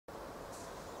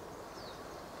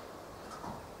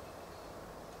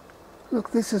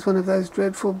Look, this is one of those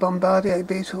dreadful Bombardier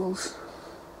Beetles.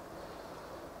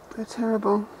 They're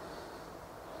terrible.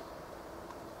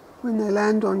 When they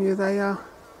land on you,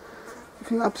 if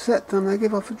you upset them, they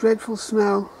give off a dreadful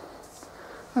smell.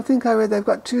 I think I read they've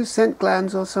got 2 scent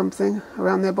glands or something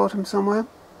around their bottom somewhere.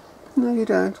 No, you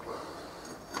don't.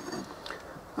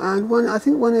 And I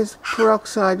think one is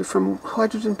peroxide, from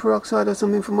hydrogen peroxide or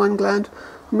something from one gland.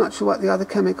 I'm not sure what the other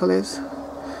chemical is.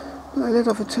 But they let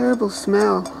off a terrible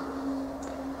smell.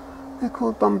 They're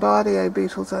called Bombardier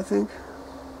Beetles, I think.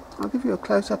 I'll give you a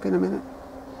close-up in a minute.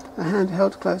 A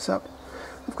handheld close-up.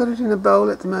 I've got it in a bowl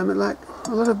at the moment. Like,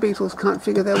 a lot of beetles can't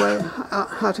figure their way out,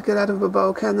 how to get out of a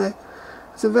bowl, can they?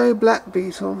 It's a very black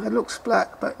beetle. It looks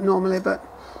black, but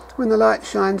when the light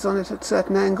shines on it at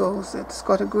certain angles, it's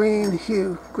got a green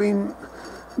hue, green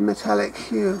metallic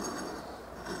hue.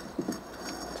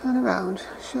 Turn around.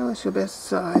 Show us your best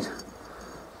side.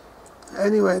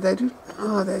 Anyway, they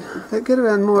get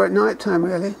around more at night time,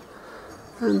 really.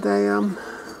 And they,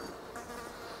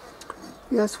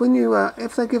 yes, when you,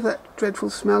 if they give that dreadful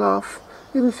smell off,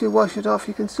 even if you wash it off,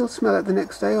 you can still smell it the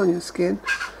next day on your skin.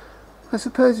 I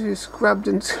suppose if you scrubbed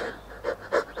and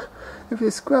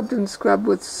scrubbed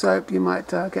with soap, you might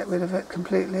get rid of it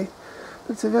completely.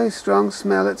 But it's a very strong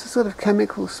smell. It's a sort of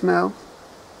chemical smell.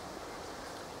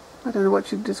 I don't know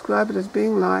what you'd describe it as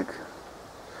being like.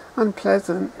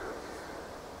 Unpleasant.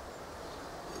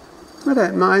 I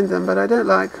don't mind them, but I don't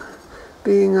like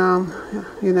being, I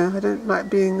don't like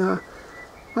being, I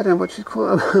don't know what you'd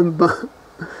call it.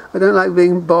 I don't like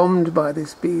being bombed by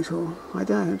this beetle. I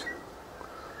don't.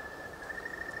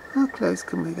 How close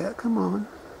can we get? Come on.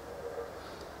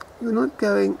 You're not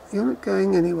going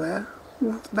anywhere.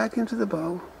 Back into the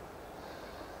bowl.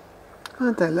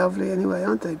 Aren't they lovely anyway?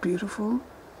 Aren't they beautiful?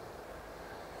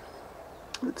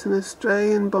 It's an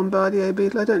Australian Bombardier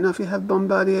Beetle. I don't know if you have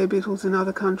Bombardier Beetles in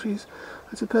other countries.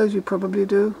 I suppose you probably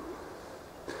do.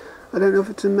 I don't know if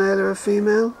it's a male or a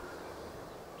female.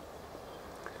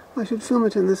 I should film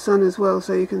it in the sun as well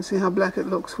so you can see how black it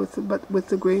looks with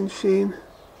the green sheen.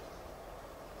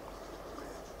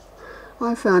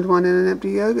 I found one in an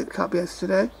empty yogurt cup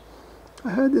yesterday.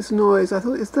 I heard this noise. I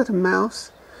thought, is that a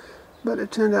mouse? But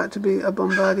it turned out to be a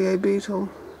Bombardier Beetle.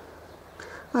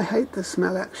 I hate the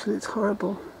smell, actually. It's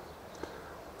horrible.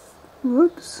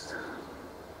 Whoops.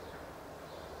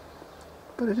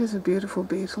 But it is a beautiful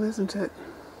beetle, isn't it?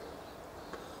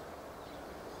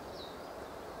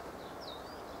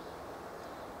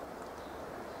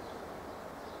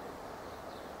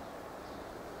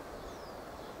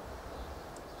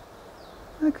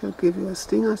 They could give you a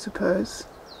sting, I suppose.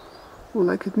 Or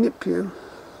they could nip you.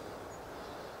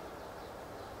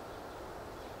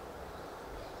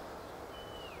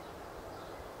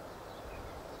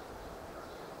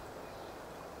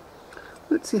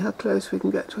 Let's see how close we can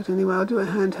get to it anyway. I'll do a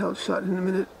handheld shot in a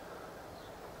minute.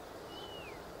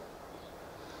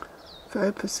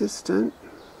 Very persistent.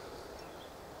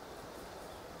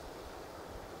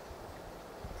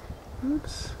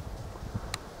 Oops.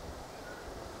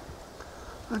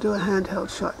 I'll do a handheld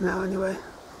shot now anyway.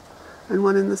 And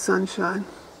one in the sunshine.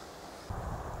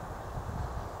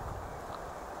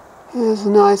 Here's a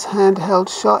nice handheld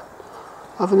shot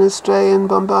of an Australian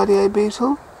Bombardier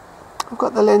Beetle. I've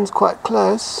got the lens quite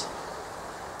close.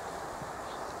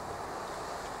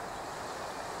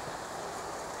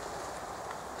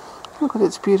 Look at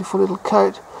its beautiful little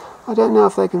coat. I don't know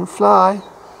if they can fly.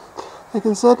 They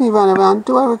can certainly run around.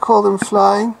 Do I recall them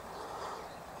flying?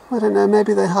 I don't know,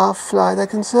 maybe they half fly. They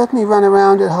can certainly run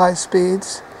around at high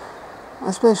speeds.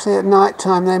 Especially at night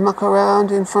time. They muck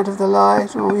around in front of the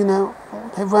light, or,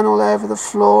 they run all over the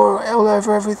floor, all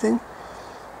over everything.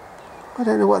 I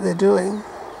don't know what they're doing.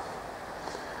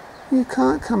 You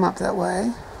can't come up that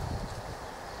way.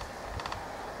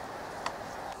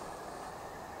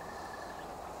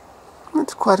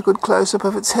 That's quite a good close-up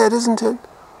of its head, isn't it?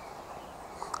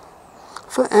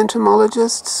 For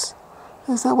entomologists,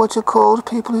 is that what you're called?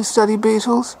 People who study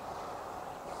beetles?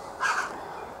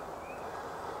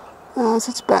 There's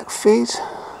its back feet,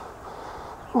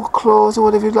 or claws, or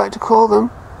whatever you'd like to call them.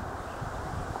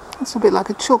 It's a bit like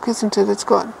a chook, isn't it? It's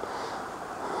got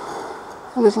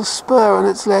a little spur on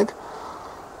its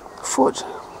foot.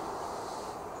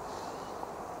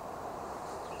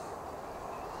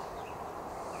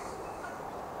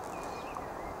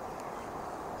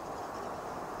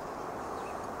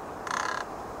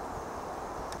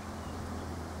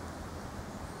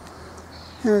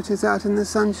 Here it is out in the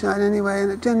sunshine anyway,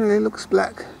 and it generally looks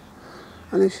black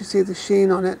unless you see the sheen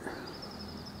on it.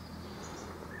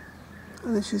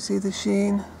 Unless you see the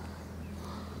sheen.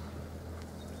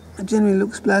 It generally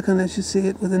looks black unless you see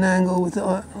it with an angle with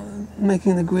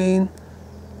making the green.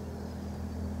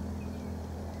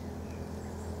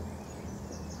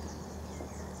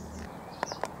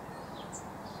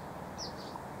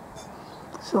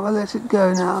 So I'll let it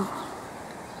go now.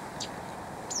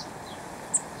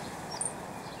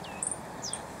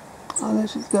 I'll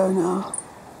let it go now.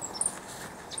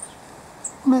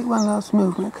 Make one last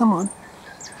movement, come on,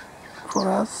 for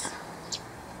us.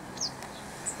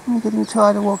 I'm getting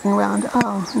tired of walking around,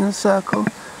 in a circle.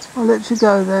 I'll let you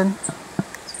go then.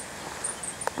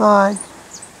 Bye.